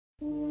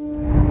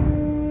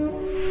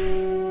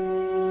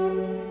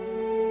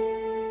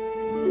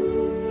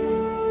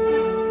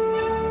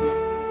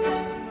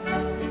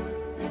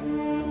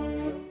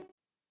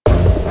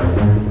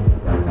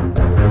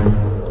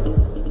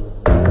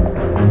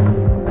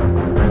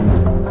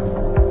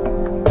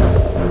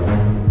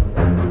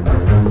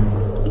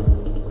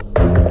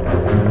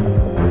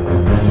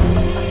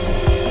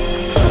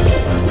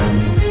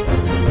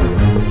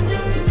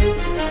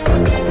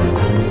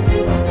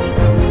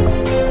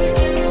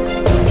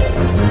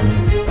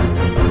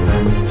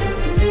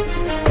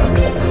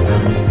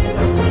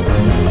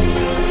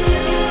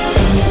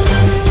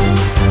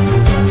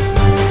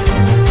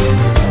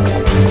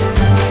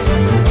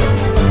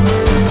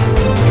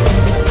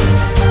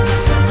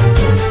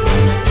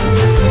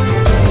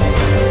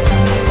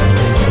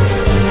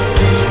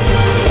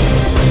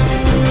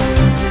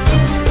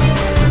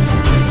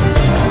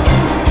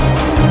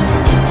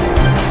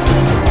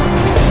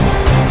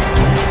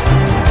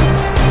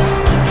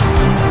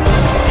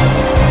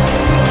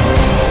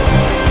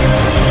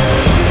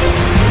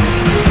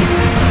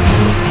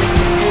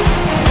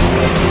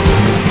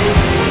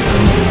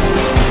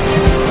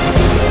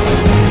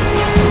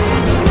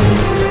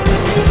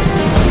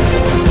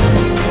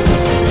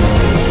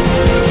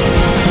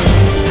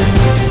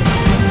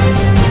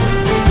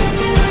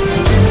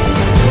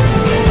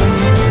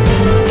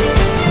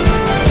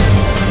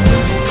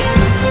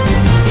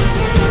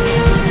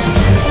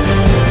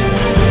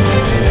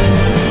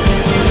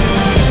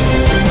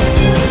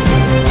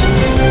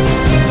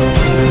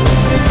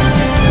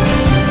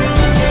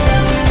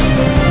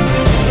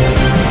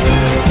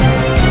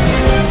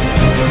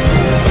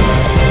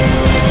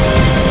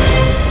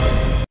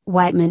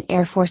Whiteman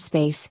Air Force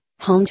Base,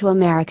 home to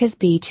America's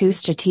B-2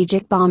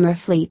 strategic bomber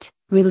fleet,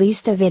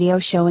 released a video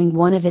showing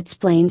one of its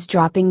planes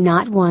dropping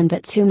not one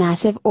but two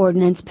Massive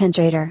Ordnance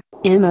Pentrator,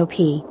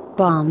 MOP,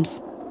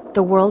 bombs.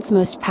 The world's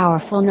most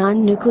powerful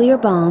non-nuclear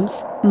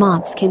bombs,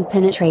 MOPs, can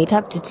penetrate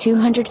up to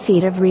 200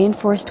 feet of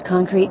reinforced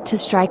concrete to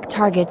strike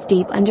targets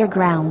deep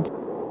underground.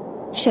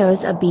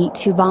 Shows a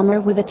B-2 bomber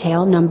with a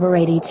tail number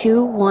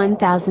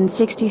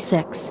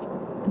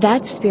 82-1066.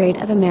 That's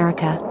Spirit of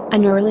America,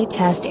 an early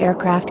test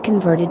aircraft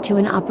converted to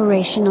an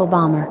operational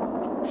bomber.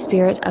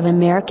 Spirit of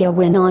America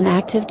went on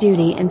active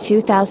duty in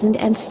 2000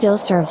 and still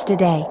serves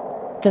today.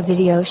 The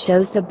video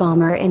shows the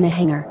bomber in a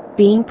hangar,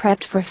 being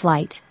prepped for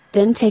flight,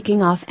 then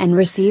taking off and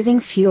receiving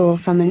fuel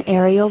from an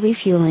aerial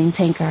refueling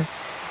tanker.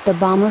 The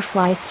bomber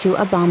flies to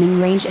a bombing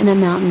range in a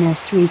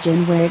mountainous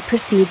region where it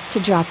proceeds to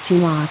drop two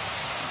MOPs.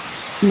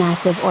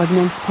 Massive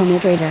Ordnance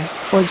Pentrator,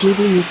 or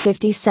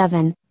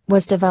GBU-57,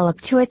 was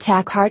developed to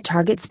attack hard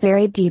targets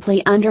buried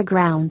deeply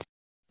underground.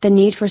 The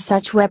need for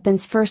such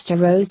weapons first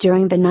arose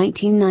during the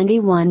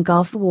 1991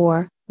 Gulf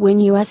War, when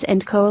U.S.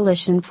 and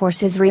coalition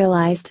forces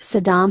realized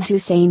Saddam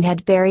Hussein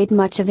had buried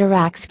much of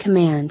Iraq's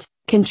command,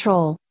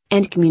 control,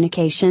 and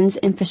communications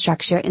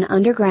infrastructure in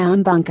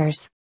underground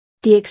bunkers.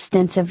 The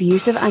extensive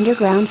use of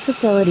underground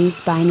facilities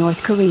by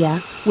North Korea,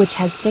 which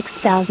has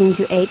 6,000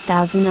 to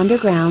 8,000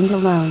 underground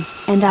alone,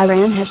 and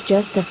Iran has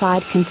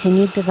justified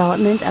continued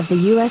development of the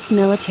U.S.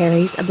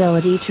 military's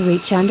ability to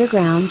reach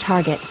underground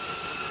targets.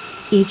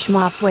 Each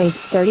MOP weighs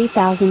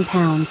 30,000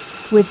 pounds,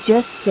 with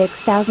just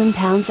 6,000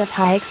 pounds of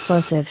high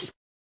explosives.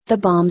 The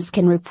bombs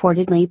can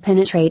reportedly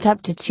penetrate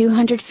up to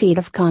 200 feet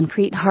of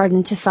concrete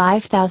hardened to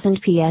 5,000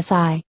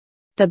 psi.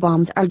 The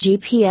bombs are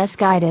GPS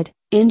guided,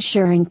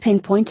 ensuring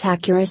pinpoint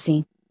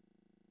accuracy.